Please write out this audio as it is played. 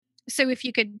So if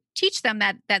you could teach them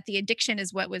that the addiction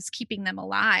is what was keeping them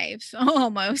alive,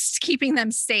 almost keeping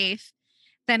them safe,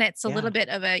 then it's a little Yeah. bit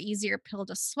of a easier pill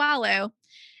to swallow.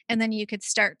 And then you could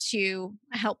start to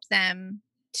help them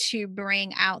to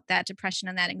bring out that depression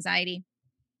and that anxiety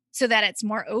so that it's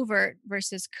more overt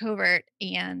versus covert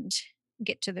and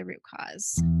get to the root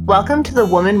cause. Welcome to the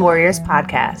Woman Warriors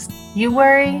Podcast. You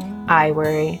worry, I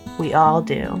worry, we all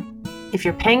do. If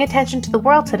you're paying attention to the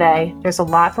world today, there's a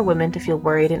lot for women to feel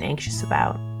worried and anxious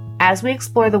about. As we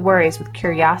explore the worries with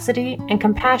curiosity and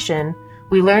compassion,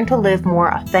 we learn to live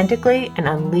more authentically and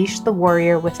unleash the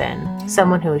warrior within,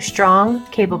 someone who is strong,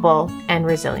 capable, and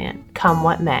resilient, come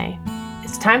what may.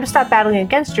 It's time to stop battling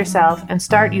against yourself and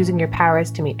start using your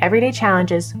powers to meet everyday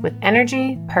challenges with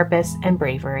energy, purpose, and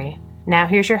bravery. Now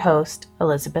here's your host,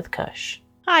 Elizabeth Cush.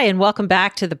 Hi, and welcome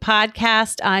back to the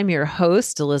podcast. I'm your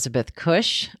host, Elizabeth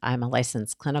Cush. I'm a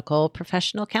licensed clinical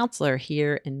professional counselor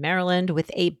here in Maryland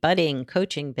with a budding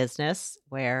coaching business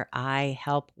where I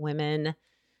help women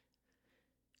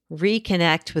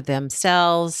reconnect with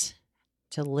themselves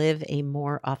to live a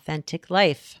more authentic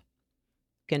life.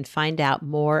 You can find out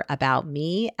more about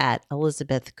me at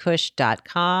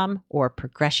elizabethcush.com or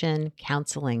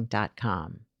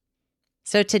progressioncounseling.com.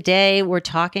 So today we're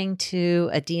talking to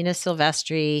Adina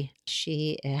Silvestri.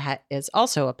 She is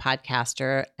also a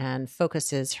podcaster and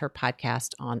focuses her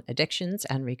podcast on addictions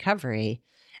and recovery.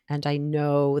 And I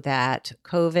know that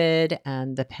COVID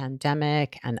and the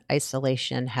pandemic and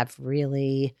isolation have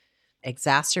really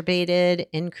exacerbated,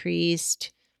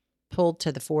 increased, pulled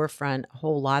to the forefront a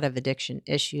whole lot of addiction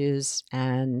issues.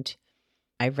 And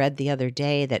I read the other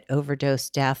day that overdose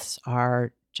deaths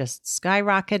are just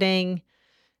skyrocketing.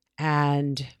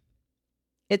 And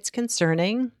it's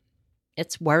concerning,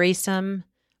 it's worrisome,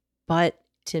 but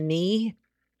to me,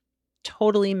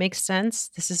 totally makes sense.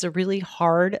 This is a really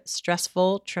hard,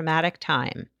 stressful, traumatic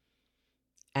time.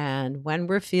 And when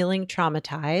we're feeling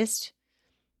traumatized,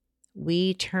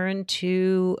 we turn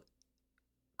to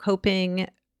coping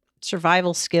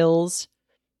survival skills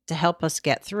to help us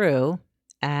get through.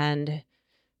 And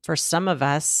for some of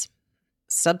us,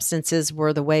 substances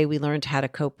were the way we learned how to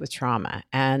cope with trauma.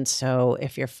 And so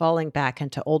if you're falling back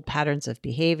into old patterns of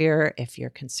behavior, if you're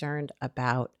concerned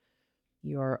about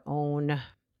your own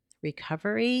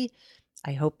recovery,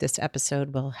 I hope this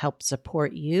episode will help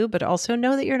support you, but also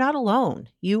know that you're not alone.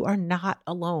 You are not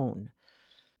alone.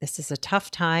 This is a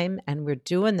tough time and we're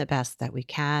doing the best that we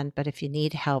can. But if you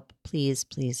need help, please,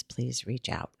 please, please reach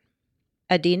out.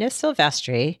 Adina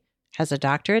Silvestri has a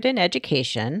doctorate in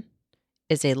education,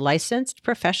 is a licensed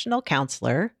professional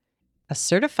counselor, a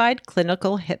certified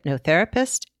clinical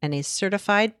hypnotherapist, and a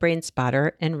certified brain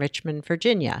spotter in Richmond,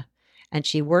 Virginia, and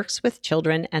she works with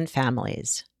children and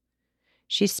families.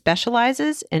 She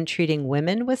specializes in treating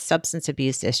women with substance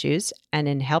abuse issues and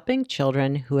in helping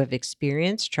children who have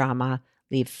experienced trauma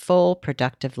lead full,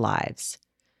 productive lives.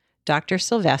 Dr.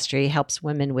 Silvestri helps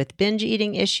women with binge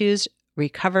eating issues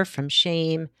recover from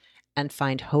shame and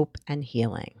find hope and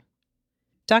healing.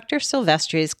 Dr.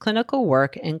 Silvestri's clinical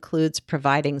work includes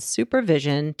providing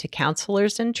supervision to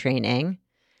counselors in training,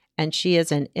 and she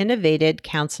is an innovative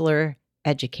counselor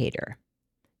educator.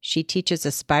 She teaches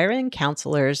aspiring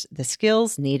counselors the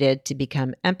skills needed to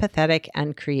become empathetic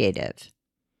and creative.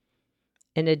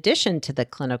 In addition to the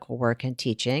clinical work and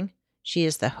teaching, she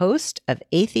is the host of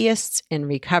Atheists in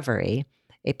Recovery,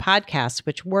 a podcast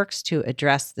which works to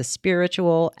address the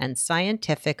spiritual and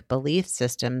scientific belief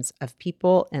systems of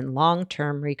people in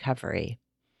long-term recovery.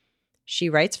 She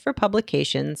writes for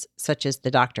publications such as The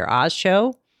Dr. Oz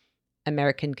Show,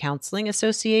 American Counseling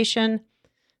Association,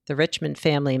 the Richmond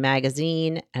Family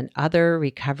Magazine, and other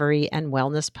recovery and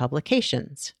wellness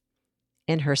publications.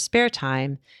 In her spare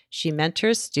time, she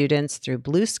mentors students through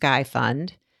Blue Sky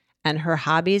Fund, and her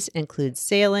hobbies include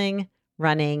sailing,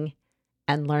 running,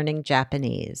 and learning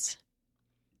Japanese.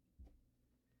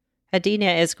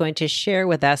 Adina is going to share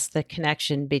with us the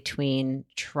connection between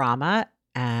trauma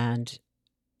and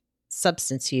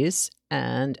substance use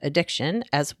and addiction,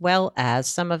 as well as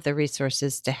some of the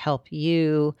resources to help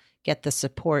you get the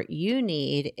support you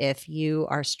need if you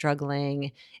are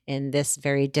struggling in this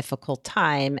very difficult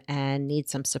time and need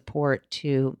some support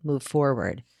to move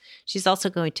forward. She's also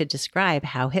going to describe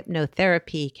how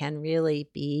hypnotherapy can really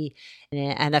be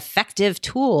an effective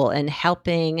tool in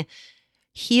helping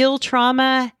heal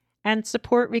trauma and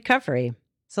support recovery.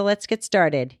 So let's get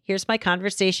started. Here's my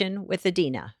conversation with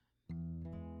Adina.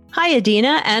 Hi,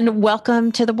 Adina, and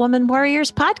welcome to the Woman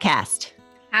Warriors Podcast.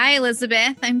 Hi,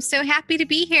 Elizabeth. I'm so happy to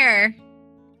be here.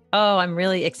 Oh, I'm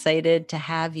really excited to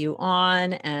have you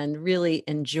on and really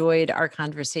enjoyed our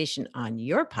conversation on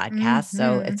your podcast.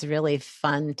 So Hmm. it's really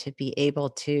fun to be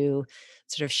able to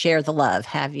sort of share the love,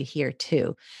 have you here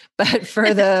too. But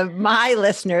for my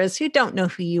listeners who don't know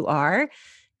who you are,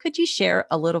 could you share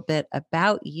a little bit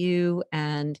about you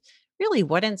and really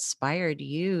what inspired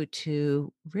you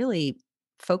to really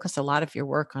focus a lot of your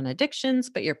work on addictions,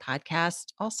 but your podcast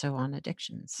also on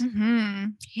addictions?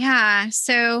 Yeah.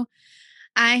 So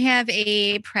I have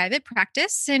a private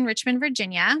practice in Richmond,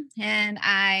 Virginia, and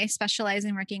I specialize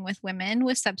in working with women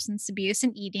with substance abuse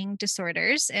and eating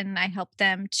disorders. And I help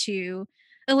them to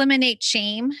eliminate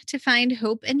shame to find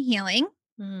hope and healing.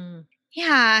 Mm,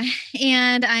 Yeah.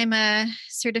 And I'm a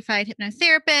certified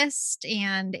hypnotherapist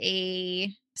and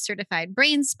a certified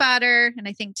brain spotter. And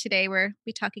I think today we'll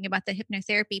be talking about the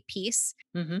hypnotherapy piece.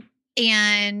 mhm.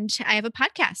 And I have a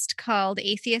podcast called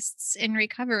Atheists in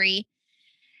Recovery.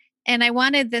 And I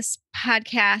wanted this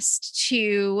podcast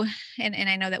to, and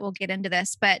I know that we'll get into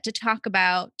this, but to talk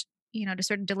about, to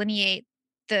sort of delineate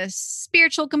the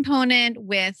spiritual component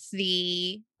with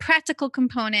the practical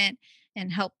component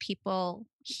and help people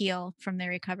heal from their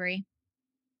recovery.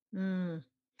 Mm.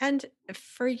 And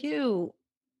for you,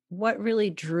 what really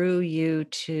drew you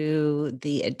to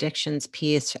the addictions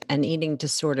piece and eating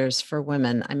disorders for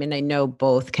women? I mean, I know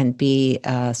both can be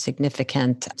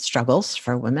significant struggles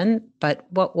for women, but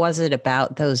what was it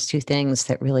about those two things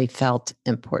that really felt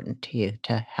important to you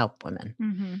to help women?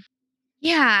 Hmm.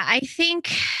 Yeah, I think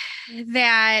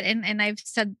that, and I've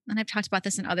said, and I've talked about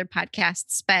this in other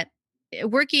podcasts, but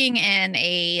working in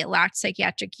a locked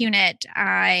psychiatric unit,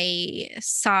 I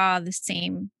saw the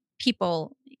same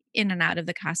people in and out of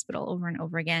the hospital over and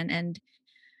over again. And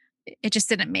it just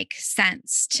didn't make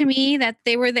sense to me that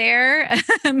they were there.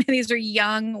 These are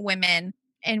young women,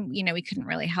 and we couldn't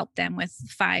really help them with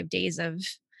 5 days of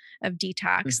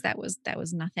detox. Mm. That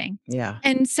was nothing. Yeah.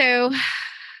 And so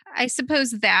I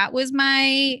suppose that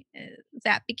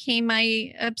became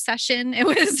my obsession. It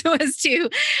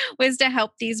was to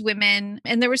help these women.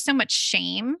 And there was so much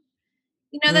shame,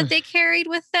 that Mm. they carried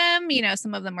with them.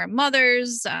 Some of them were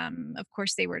mothers. Of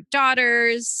course they were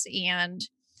daughters, and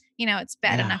it's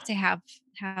bad Yeah. enough to have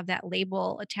that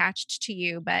label attached to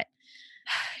you, but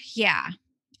yeah.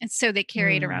 And so they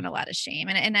carried Mm. around a lot of shame.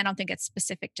 And I don't think it's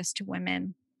specific just to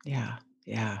women. Yeah.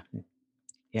 Yeah.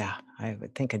 Yeah. I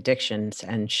would think addictions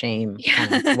and shame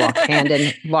kind of Yeah.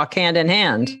 walk hand in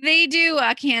hand. They do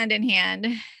walk hand in hand.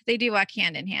 They do walk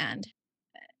hand in hand.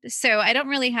 So I don't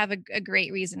really have a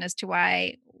great reason as to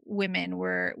why women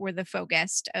were the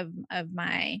focus of Yeah.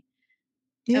 my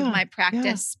Yeah.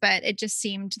 practice, but it just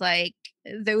seemed like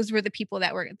those were the people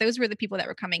that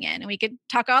were coming in. And we could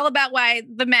talk all about why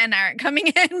the men aren't coming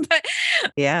in,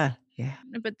 Yeah. Yeah.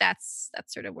 but that's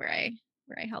sort of where I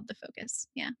held the focus.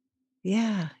 Yeah.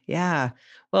 Yeah, yeah.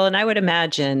 Well, and I would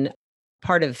imagine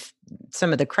part of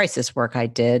some of the crisis work I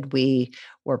did, we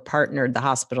were partnered, the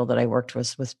hospital that I worked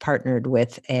was partnered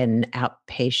with an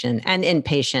outpatient and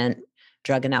inpatient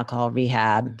drug and alcohol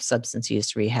rehab, substance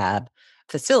use rehab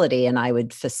facility. And I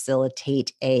would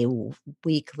facilitate a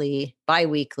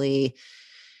biweekly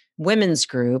women's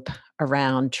group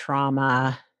around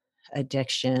trauma,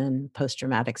 addiction, post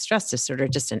traumatic stress disorder,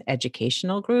 just an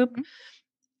educational group. Mhm.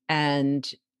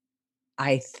 And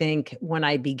I think when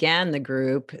I began the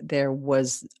group, there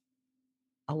was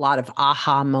a lot of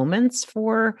aha moments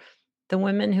for the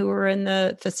women who were in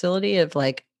the facility of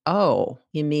like, oh,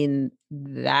 you mean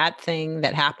that thing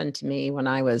that happened to me when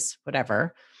I was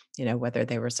whatever, whether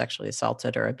they were sexually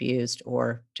assaulted or abused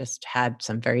or just had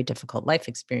some very difficult life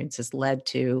experiences led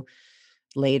to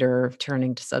later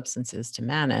turning to substances to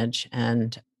manage.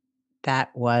 And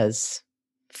that was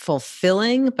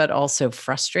fulfilling, but also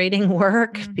frustrating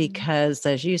work Mhm. because,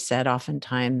 as you said,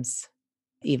 oftentimes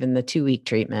even the 2-week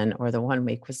treatment or the 1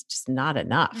 week was just not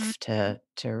enough Mhm.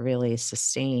 to really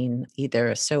sustain either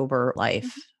a sober Mhm.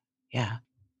 life. Yeah.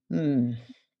 Hmm.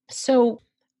 So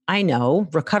I know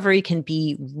recovery can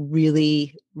be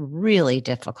really, really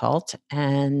difficult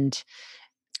and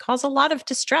cause a lot of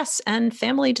distress and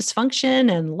family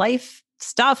dysfunction and life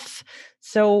stuff.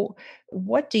 So,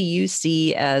 what do you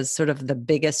see as sort of the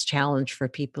biggest challenge for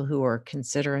people who are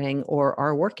considering or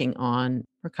are working on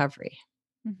recovery?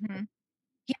 Mhm.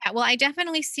 Yeah, well, I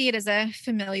definitely see it as a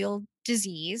familial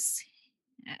disease.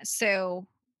 So,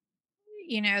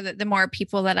 the more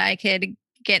people that I could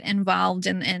get involved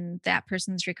in that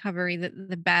person's recovery,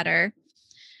 the better.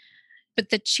 But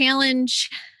the challenge,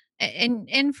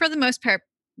 and for the most part,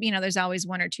 there's always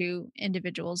one or two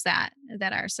individuals that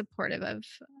are supportive of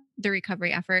the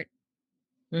recovery effort.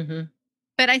 Hmm.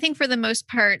 But I think for the most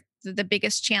part, the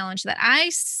biggest challenge that I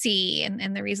see,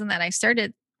 and the reason that I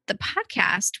started the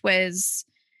podcast was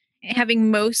having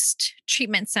most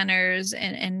treatment centers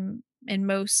and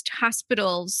most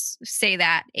hospitals say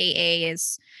that AA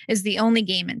is the only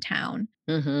game in town.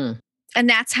 Mm-hmm. And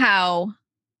that's why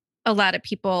a lot of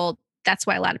people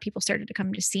started to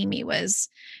come to see me, was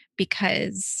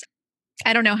because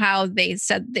I don't know how they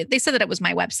said that it was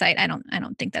my website. I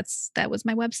don't think that was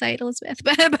my website, Elizabeth,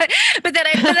 but that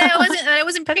I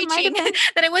wasn't preaching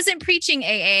that I wasn't preaching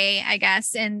AA, I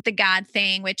guess, and the God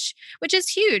thing, which is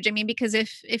huge. I mean, because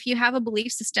if you have a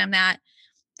belief system that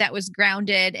was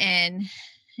grounded in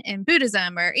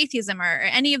Buddhism or atheism or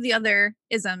any of the other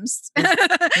isms,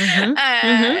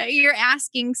 you're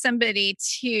asking somebody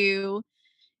to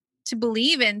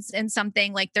believe in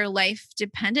something like their life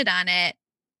depended on it.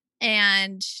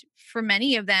 And for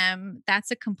many of them, that's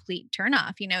a complete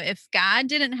turnoff. If God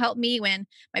didn't help me when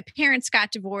my parents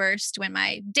got divorced, when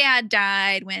my dad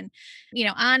died, when,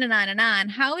 on and on and on,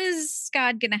 how is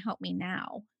God going to help me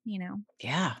now?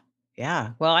 Yeah.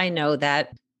 Yeah. Well, I know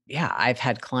that, I've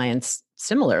had clients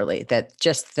similarly that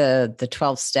just the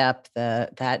 12 step,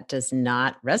 that does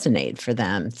not resonate for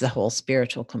them, the whole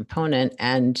spiritual component.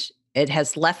 And it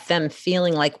has left them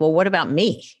feeling like, well, what about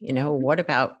me? What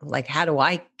about, like, how do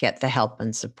I get the help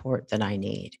and support that I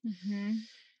need? Mm-hmm.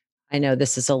 I know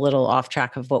this is a little off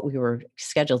track of what we were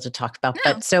scheduled to talk about,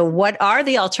 No. but so what are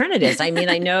the alternatives? I mean,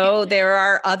 I know there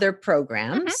are other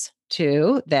programs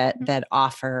too that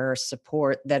offer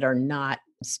support that are not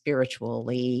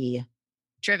spiritually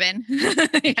driven.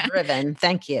 driven.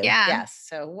 Thank you. Yeah. Yes.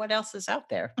 So what else is out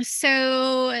there?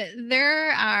 So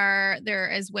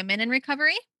there is Women in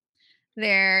Recovery.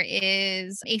 There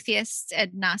is Atheists,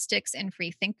 Agnostics, and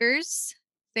Free Thinkers.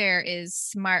 There is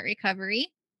Smart Recovery.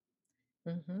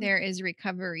 Mm-hmm. There is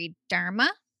Recovery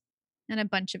Dharma, and a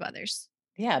bunch of others.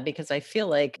 Yeah, because I feel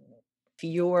like if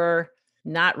you're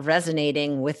not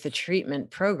resonating with the treatment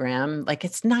program, like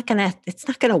it's not gonna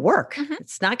work. Mm-hmm.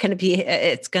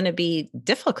 It's gonna be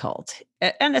difficult.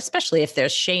 And especially if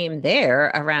there's shame there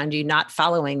around you not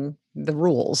following the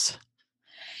rules.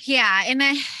 Yeah. And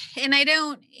I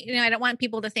don't want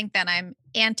people to think that I'm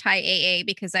anti-AA,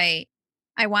 because I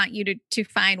want you to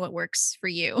find what works for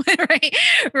you.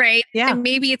 Right. Yeah. And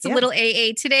maybe it's a little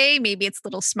AA today. Maybe it's a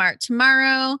little smart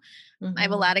tomorrow. Mm-hmm. I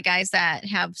have a lot of guys that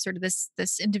have sort of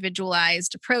this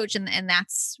individualized approach. And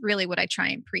that's really what I try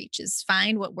and preach, is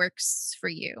find what works for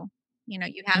you.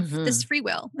 You have this free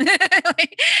will,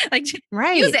 like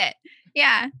right. Use it.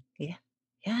 Yeah.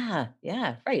 Yeah.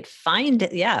 Yeah. Right. Find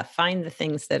the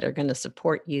things that are going to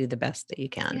support you the best that you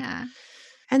can. Yeah.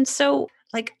 And so,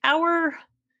 like, our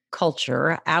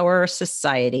culture, our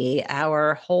society,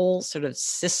 our whole sort of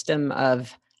system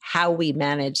of how we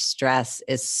manage stress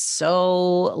is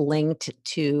so linked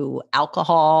to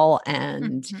alcohol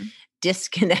and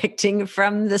disconnecting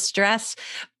from the stress.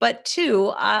 But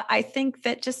two, I think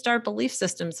that just our belief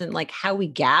systems and like how we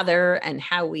gather and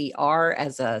how we are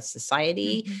as a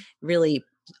society really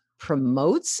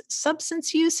promotes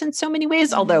substance use in so many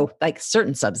ways, although like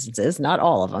certain substances, not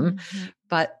all of them.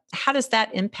 But how does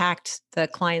that impact the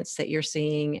clients that you're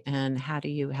seeing, and how do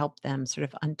you help them sort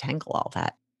of untangle all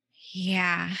that?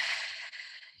 Yeah.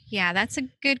 Yeah, that's a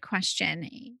good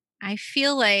question. I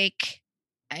feel like,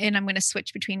 and I'm going to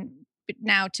switch between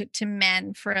now to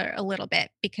men for a little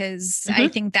bit, because I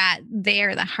think that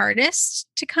they're the hardest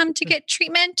to come to get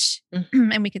treatment.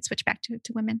 And we could switch back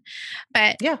to women.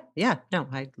 But no,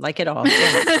 I like it all.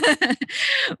 Yeah.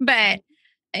 But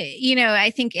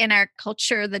I think in our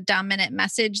culture, the dominant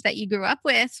message that you grew up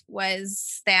with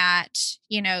was that,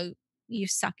 you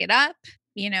suck it up,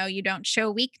 you don't show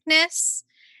weakness.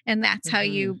 And that's how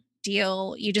you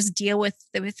just deal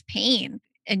with pain,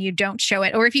 and you don't show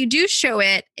it. Or if you do show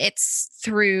it, it's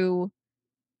through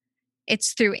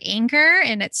anger,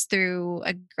 and it's through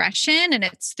aggression, and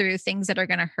it's through things that are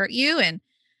going to hurt you. And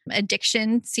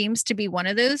addiction seems to be one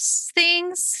of those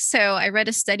things. So I read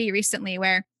a study recently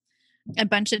where a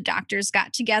bunch of doctors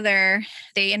got together.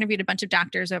 They interviewed a bunch of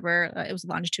doctors over, it was a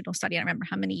longitudinal study. I don't remember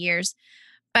how many years,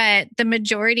 but the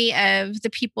majority of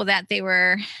the people that they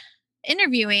were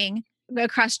interviewing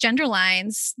across gender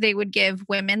lines, they would give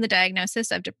women the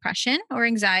diagnosis of depression or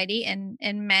anxiety, and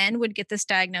men would get this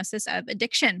diagnosis of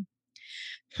addiction.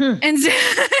 And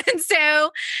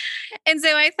so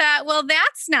I thought, well,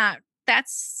 that's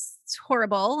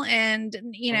horrible. And,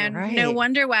 no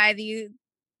wonder why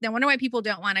people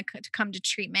don't want to come to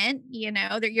treatment.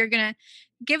 That you're going to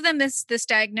give them this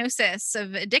diagnosis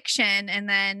of addiction. And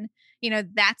then,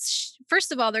 that's,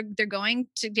 first of all, they're going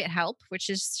to get help, which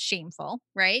is shameful,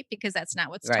 right? Because that's not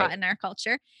what's taught in our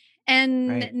culture. And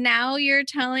Right. now you're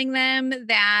telling them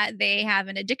that they have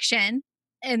an addiction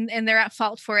and they're at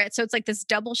fault for it. So it's like this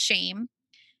double shame.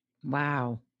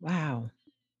 Wow. Wow.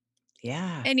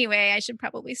 Yeah. Anyway, I should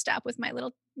probably stop with my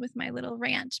little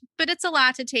rant, but it's a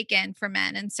lot to take in for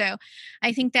men. And so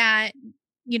I think that,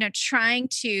 trying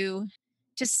to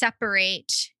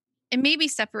separate, and maybe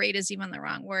separate is even the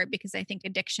wrong word, because I think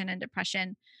addiction and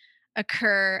depression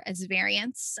occur as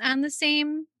variants on the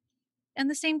same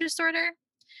disorder.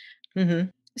 Hmm.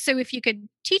 So if you could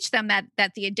teach them that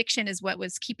the addiction is what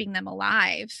was keeping them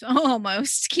alive,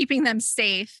 almost keeping them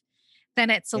safe, then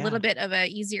it's a Yeah. little bit of a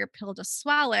easier pill to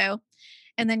swallow.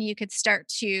 And then you could start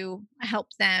to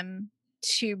help them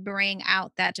to bring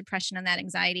out that depression and that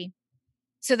anxiety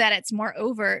so that it's more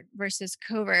overt versus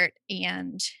covert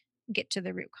and get to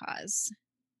the root cause.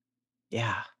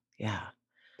 Yeah. Yeah.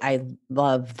 I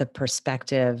love the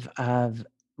perspective of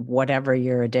whatever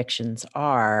your addictions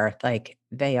are, like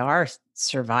they are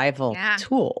survival Yeah.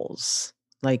 tools.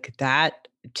 Like that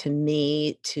to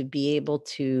me, to be able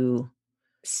to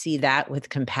see that with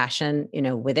compassion,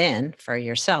 within for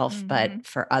yourself, Hmm. but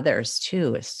for others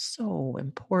too, is so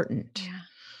important. Yeah.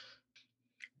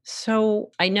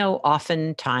 So I know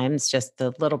oftentimes just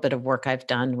the little bit of work I've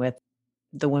done with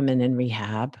the women in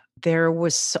rehab, there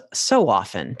was so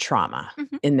often trauma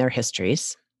Hmm. in their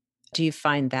histories. Do you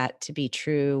find that to be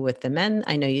true with the men?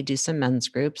 I know you do some men's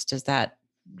groups. Does that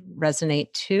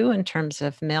resonate too in terms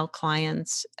of male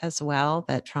clients as well,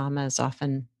 that trauma is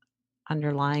often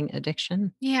underlying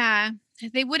addiction? Yeah.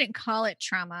 They wouldn't call it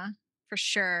trauma for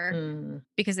sure, Mm,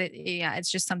 because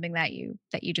it's just something that you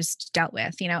just dealt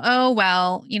with. Oh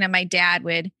well, my dad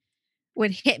would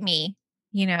hit me,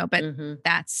 but mhm,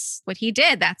 that's what he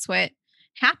did. That's what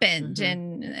happened,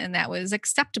 mhm. and that was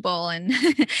acceptable. And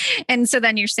and so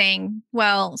then you're saying,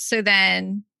 well, so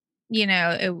then,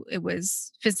 it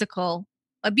was physical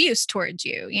abuse towards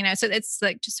you, so it's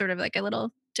like just sort of like a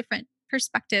little different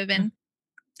perspective. Mm,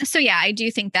 And so yeah, I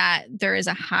do think that there is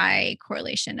a high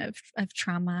correlation of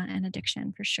trauma and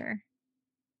addiction for sure.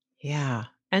 yeah.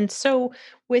 And so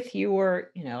with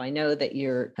I know that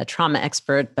you're a trauma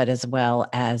expert, but as well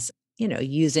as,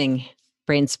 using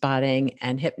brain spotting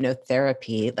and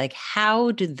hypnotherapy, like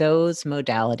how do those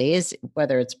modalities,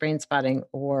 whether it's brain spotting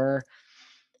or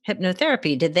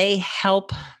hypnotherapy, did they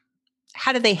help?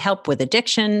 How do they help with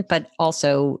addiction? But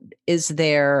also, is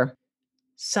there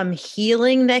some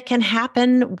healing that can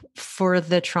happen for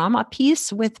the trauma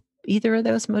piece with either of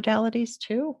those modalities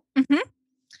too? Mhm.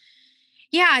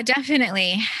 Yeah,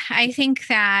 definitely. I think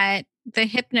that the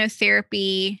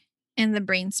hypnotherapy and the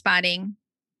brain spotting,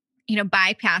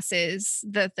 bypasses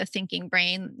the thinking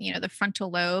brain, the frontal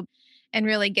lobe, and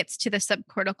really gets to the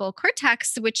subcortical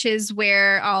cortex, which is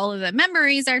where all of the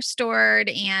memories are stored.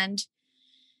 And,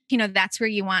 that's where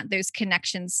you want those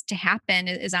connections to happen,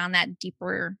 is on that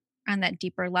deeper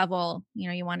level.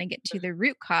 You want to get to the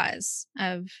root cause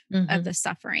of Hmm. the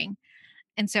suffering.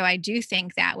 And so I do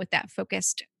think that with that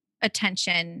focused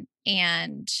attention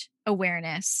and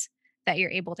awareness, that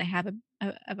you're able to have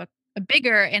a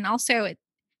bigger, and also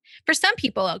for some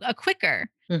people a quicker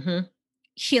Hmm.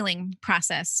 healing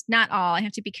process. Not all. I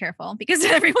have to be careful because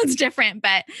everyone's different,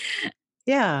 but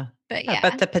Yeah. Yeah, but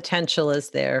yeah. the potential is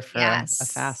there for a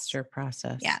Yes. faster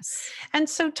process. Yes. And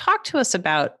so talk to us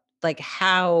about like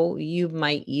how you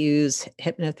might use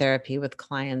hypnotherapy with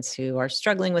clients who are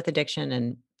struggling with addiction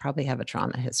and probably have a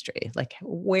trauma history. Like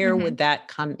where Hmm. would that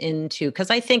come into? Because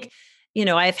I think,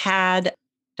 I've had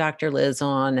Dr. Liz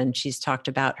on and she's talked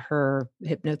about her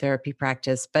hypnotherapy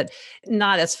practice, but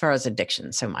not as far as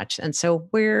addiction so much. And so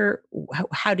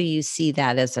how do you see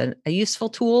that as a useful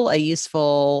tool, a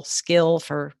useful skill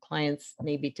for clients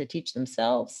maybe to teach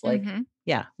themselves? Like, Hmm.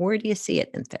 yeah, where do you see it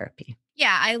in therapy?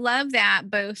 Yeah, I love that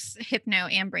both hypno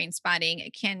and brain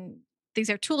spotting these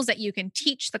are tools that you can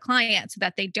teach the client so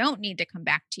that they don't need to come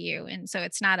back to you. And so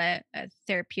it's not a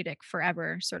therapeutic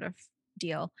forever sort of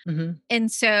deal. Mhm.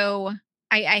 And so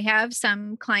I have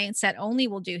some clients that only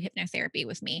will do hypnotherapy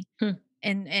with me, Hmm.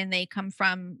 and they come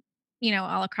from,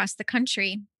 all across the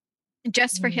country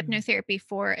just for Mm. hypnotherapy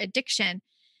for addiction.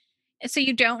 So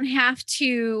you don't have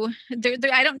to,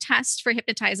 I don't test for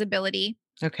hypnotizability.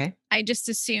 Okay. I just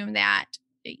assume that,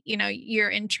 you're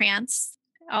in trance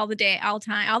all the day, all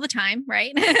the time,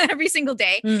 right? Every single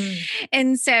day. Mm.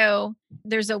 And so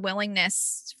there's a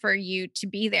willingness for you to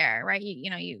be there, right?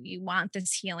 You want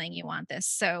this healing, you want this.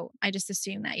 So I just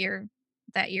assume that you're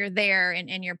there,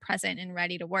 and you're present and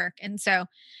ready to work. And so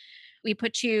we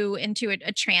put you into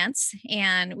a trance,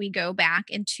 and we go back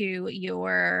into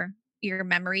your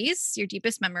memories, your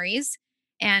deepest memories,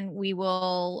 and we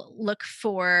will look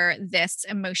for this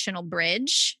emotional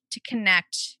bridge to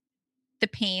connect the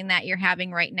pain that you're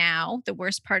having right now, the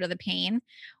worst part of the pain,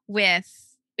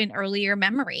 with an earlier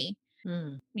memory,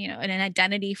 Mm. an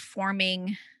identity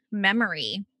forming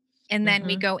memory. And then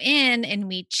we Mhm. go in and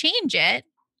we change it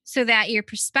so that your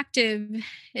perspective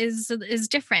is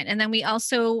different. And then we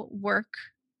also work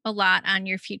a lot on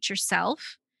your future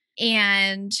self.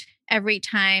 And every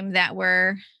time that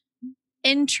we're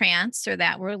in trance or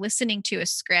that we're listening to a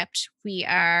script, we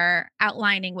are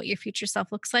outlining what your future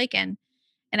self looks like. And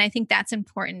I think that's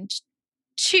important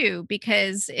too,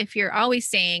 because if you're always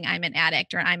saying I'm an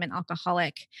addict or I'm an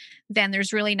alcoholic, then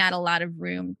there's really not a lot of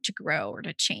room to grow or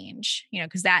to change,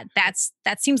 because that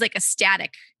seems like a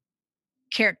static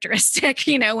characteristic,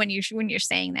 when you're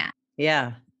saying that.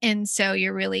 Yeah. And so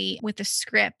you're really, with the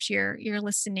script, you're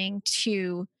listening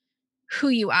to who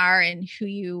you are and who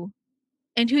you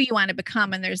want to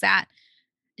become. And there's that.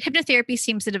 Hypnotherapy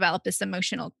seems to develop this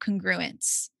emotional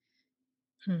congruence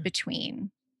Hmm.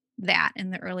 between that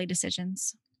and the early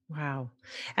decisions. Wow.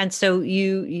 And so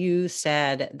you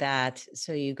said that,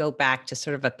 so you go back to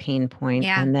sort of a pain point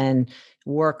Yeah. and then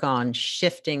work on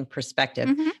shifting perspective.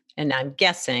 Mhm. And I'm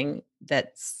guessing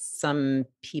that some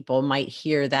people might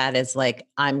hear that as like,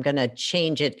 I'm going to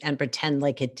change it and pretend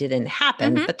like it didn't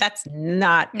happen, Mhm. but that's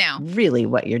not No. really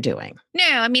what you're doing. No,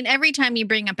 I mean, every time you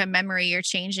bring up a memory, you're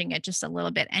changing it just a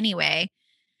little bit anyway.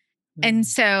 Mm. And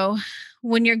so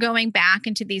when you're going back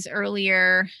into these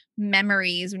earlier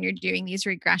memories, when you're doing these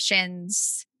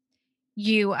regressions,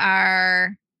 you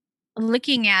are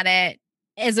looking at it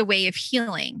as a way of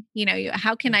healing.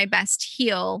 How can I best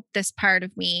heal this part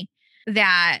of me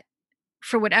that,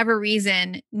 for whatever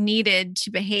reason, needed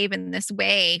to behave in this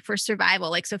way for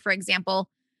survival? Like, so for example,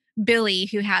 Billy,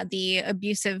 who had the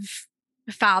abusive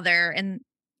father in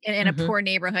a Mhm. poor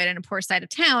neighborhood in a poor side of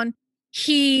town,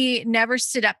 he never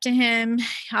stood up to him,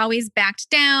 always backed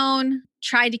down,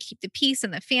 tried to keep the peace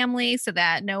in the family so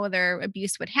that no other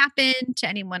abuse would happen to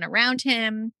anyone around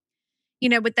him,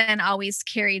 but then always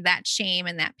carried that shame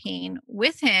and that pain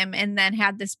with him, and then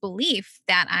had this belief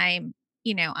that I'm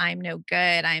no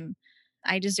good.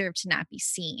 I deserve to not be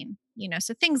seen,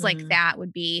 so things like Mm. that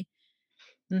would be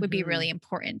really Mhm.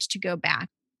 important to go back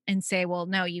and say, well,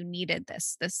 no, you needed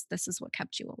this. This is what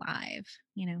kept you alive.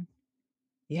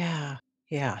 Yeah.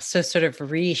 Yeah. So sort of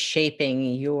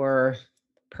reshaping your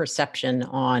perception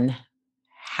on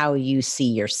how you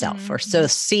see yourself, or so Mhm.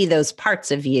 see those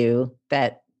parts of you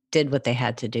that did what they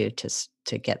had to do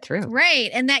to get through. Right.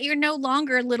 And that you're no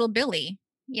longer little Billy.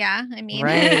 Yeah. I mean,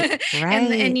 Right. and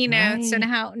Right. so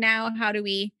Right. now how do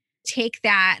we take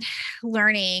that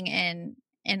learning and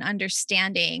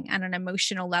understanding on an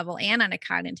emotional level and on a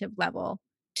cognitive level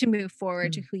to move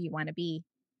forward to Mm, who you want to be?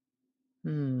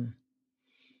 mm.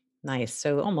 Nice.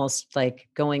 So almost like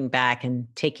going back and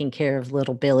taking care of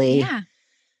little Billy Yeah,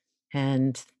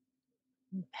 and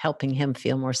helping him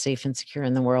feel more safe and secure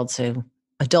in the world so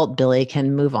adult Billy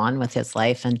can move on with his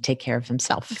life and take care of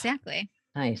himself. exactly.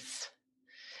 Nice.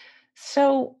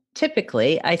 So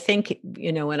typically, I think,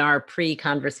 in our pre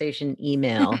conversation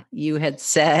email, you had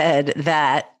said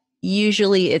that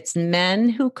usually it's men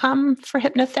who come for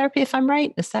hypnotherapy, if I'm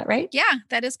right. Is that right? Yeah,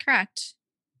 that is correct.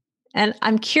 And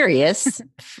I'm curious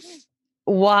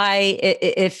why,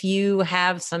 if you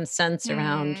have some sense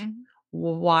around Hmm.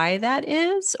 why that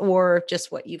is, or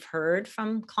just what you've heard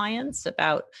from clients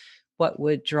about what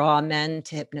would draw men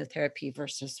to hypnotherapy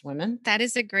versus women. That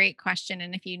is a great question.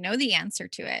 And if you know the answer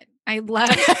to it, I'd love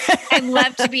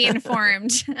to be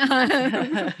informed.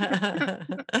 I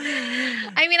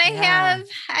mean, Yeah.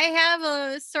 I have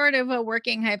a sort of a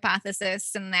working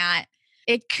hypothesis in that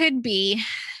it could be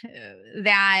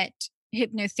that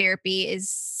hypnotherapy is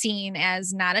seen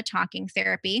as not a talking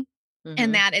therapy, and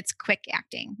Mhm. that it's quick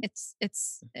acting.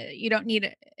 It's you don't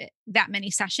need that many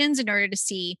sessions in order to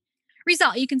see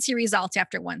result. You can see results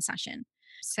after one session.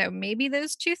 So maybe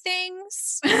those two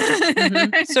things.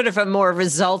 Mhm. Sort of a more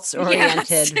results Yes.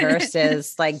 oriented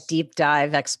versus like deep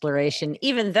dive exploration,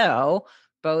 even though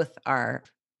both are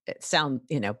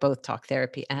both talk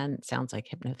therapy and sounds like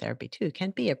hypnotherapy too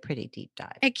can be a pretty deep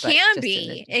dive, It but can just in a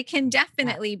be. It can yeah,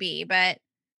 definitely be, but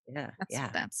yeah, yeah.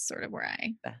 that's sort of That- where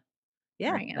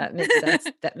Yeah, I am. that makes sense.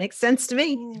 That makes sense to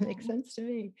me. It makes sense to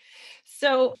me.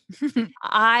 So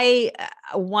I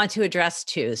want to address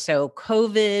too. So,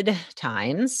 COVID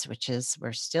times, which is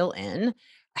we're still in,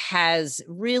 has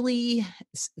really,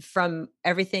 from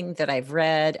everything that I've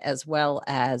read, as well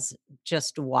as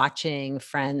just watching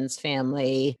friends,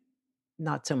 family,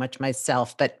 not so much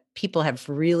myself, but people have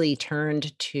really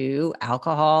turned to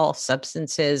alcohol,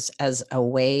 substances as a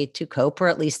way to cope, or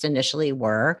at least initially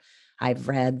were. I've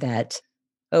read that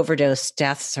overdose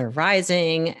deaths are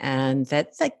rising, and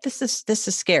that like this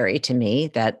is scary to me.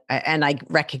 That and I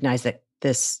recognize that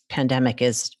this pandemic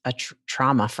is a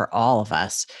trauma for all of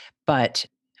us, but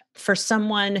for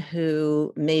someone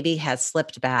who maybe has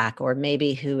slipped back or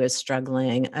maybe who is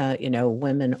struggling,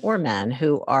 women or men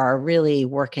who are really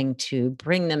working to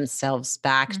bring themselves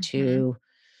back to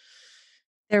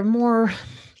their more,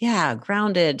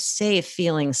 grounded, safe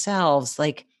feeling selves,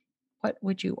 like what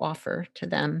would you offer to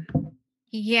them?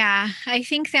 Yeah, I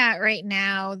think that right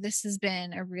now this has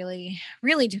been a really,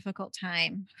 really difficult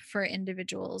time for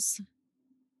individuals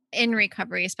in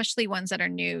recovery, especially ones that are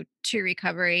new to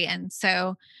recovery. And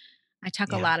so I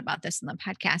talk a Yeah. lot about this in the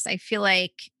podcast. I feel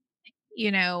like,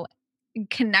 you know,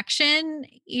 connection,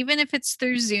 even if it's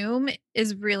through Zoom,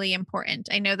 is really important.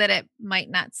 I know that it might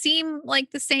not seem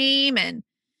like the same and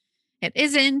it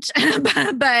isn't,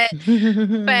 but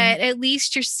at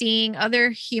least you're seeing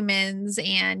other humans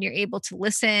and you're able to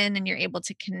listen and you're able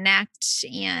to connect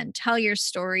and tell your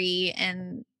story.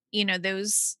 And,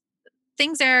 those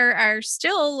things are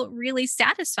still really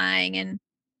satisfying and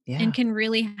Yeah. can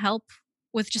really help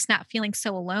with just not feeling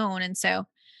so alone. And so,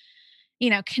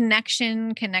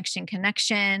 connection.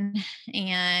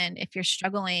 And if you're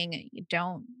struggling, you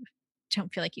don't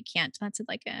feel like you can't. That's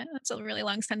a really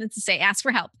long sentence to say. Ask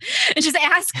for help. Just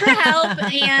ask for help.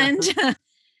 And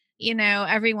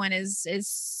everyone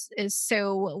is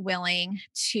so willing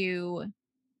to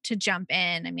jump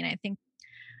in. I mean, I think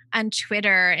on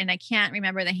Twitter, and I can't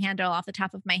remember the handle off the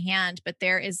top of my hand, but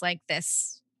there is like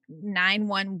this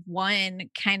 911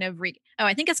 kind of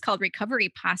I think it's called Recovery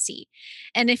Posse.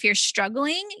 And if you're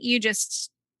struggling, you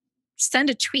just send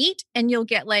a tweet and you'll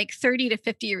get like 30 to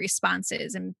 50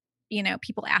 responses and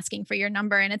people asking for your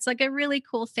number, and it's like a really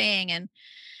cool thing. And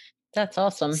That's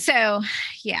awesome. so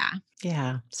yeah.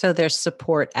 Yeah. So there's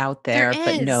support out there,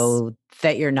 but is. know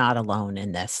that you're not alone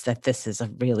in this, that this is a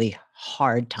really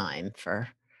hard time to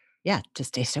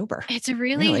stay sober. It's a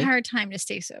really hard time to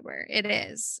stay sober. It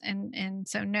is. And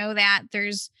so know that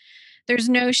there's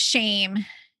no shame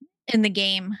in the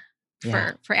game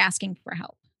for asking for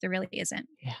help. There really isn't.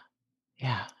 Yeah.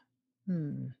 Yeah.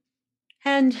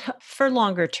 And for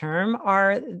longer term,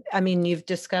 you've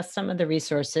discussed some of the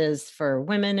resources for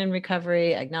women in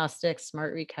recovery, agnostic,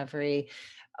 smart recovery.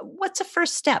 What's a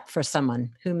first step for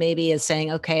someone who maybe is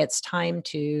saying, okay, it's time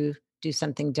to do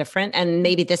something different? And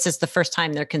maybe this is the first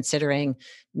time they're considering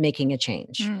making a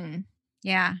change.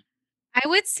 Yeah. I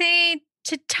would say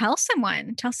to tell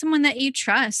someone that you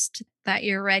trust that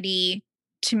you're ready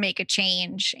to make a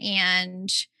change,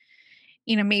 and,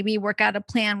 maybe work out a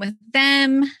plan with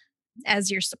them as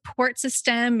your support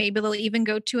system. Maybe they'll even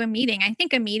go to a meeting. I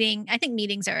think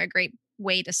meetings are a great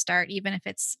way to start, even if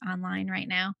it's online right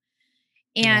now.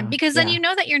 And because then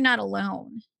that you're not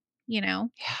alone, Yeah.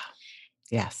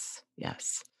 Yes.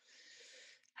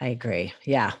 I agree.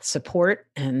 Yeah. Support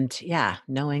and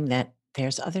knowing that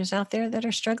there's others out there that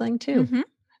are struggling too.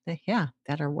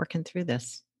 That are working through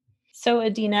this. So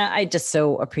Adina, I just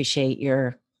so appreciate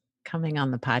your coming on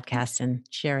the podcast and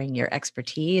sharing your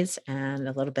expertise and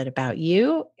a little bit about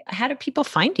you. How do people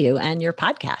find you and your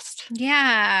podcast?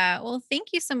 Yeah. Well, thank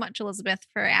you so much, Elizabeth,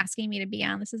 for asking me to be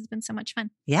on. This has been so much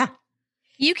fun. Yeah.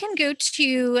 You can go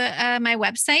to my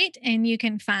website and you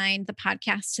can find the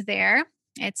podcast there.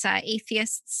 It's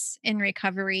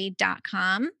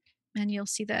atheistsinrecovery.com, and you'll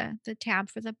see the tab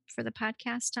for the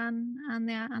podcast on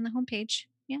the homepage.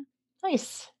 Yeah.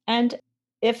 Nice. And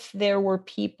if there were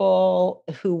people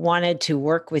who wanted to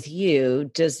work with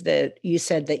you, you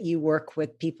said that you work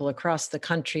with people across the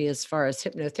country as far as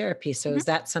hypnotherapy. So is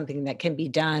that something that can be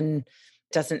done?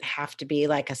 Doesn't have to be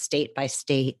like a state by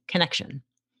state connection,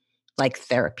 like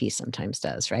therapy sometimes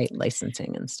does, right?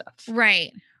 Licensing and stuff.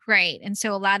 Right. And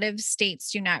so a lot of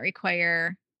states do not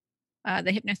require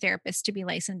the hypnotherapist to be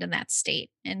licensed in that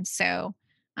state. And so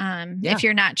if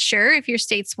you're not sure if your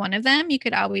state's one of them, you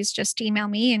could always just email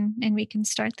me and we can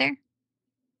start there.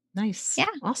 Nice. Yeah.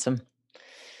 Awesome.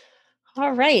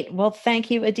 All right. Well, thank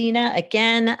you, Adina,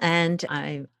 again. And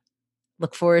I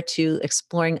look forward to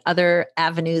exploring other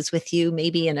avenues with you,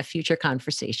 maybe in a future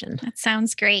conversation. That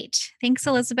sounds great. Thanks,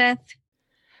 Elizabeth.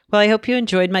 Well, I hope you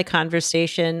enjoyed my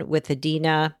conversation with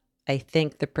Adina. I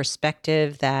think the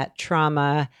perspective that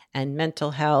trauma and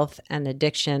mental health and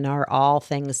addiction are all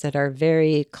things that are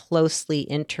very closely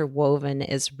interwoven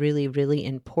is really, really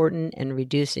important in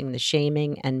reducing the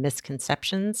shaming and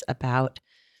misconceptions about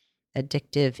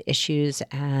addictive issues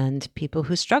and people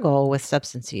who struggle with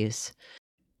substance use.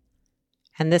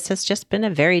 And this has just been a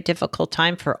very difficult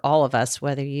time for all of us,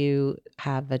 whether you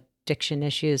have addiction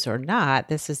issues or not.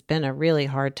 This has been a really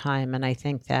hard time. And I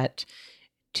think that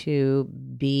to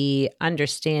be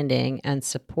understanding and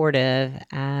supportive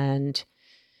and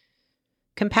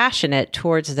compassionate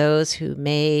towards those who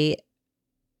may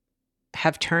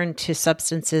have turned to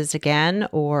substances again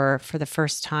or for the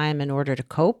first time in order to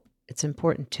cope. It's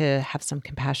important to have some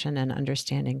compassion and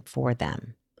understanding for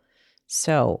them.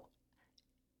 So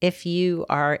if you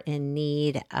are in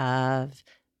need of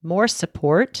more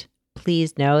support,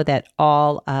 please know that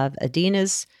all of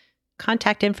Adina's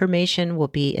contact information will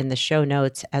be in the show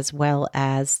notes, as well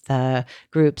as the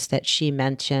groups that she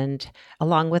mentioned,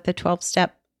 along with the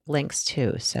 12-step links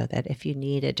too, so that if you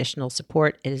need additional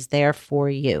support, it is there for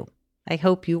you. I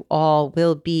hope you all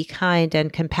will be kind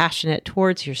and compassionate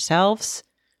towards yourselves,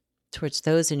 towards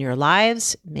those in your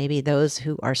lives, maybe those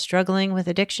who are struggling with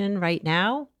addiction right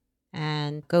now,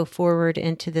 and go forward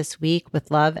into this week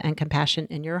with love and compassion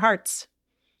in your hearts.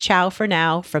 Ciao for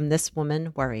now from this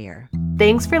Woman Warrior.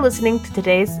 Thanks for listening to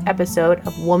today's episode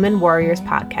of Woman Warriors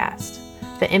Podcast.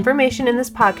 The information in this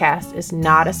podcast is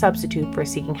not a substitute for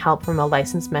seeking help from a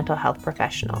licensed mental health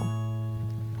professional.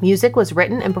 Music was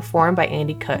written and performed by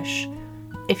Andy Cush.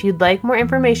 If you'd like more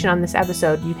information on this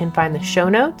episode, you can find the show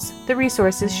notes, the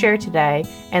resources shared today,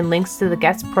 and links to the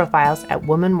guest profiles at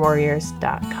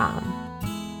womanwarriors.com.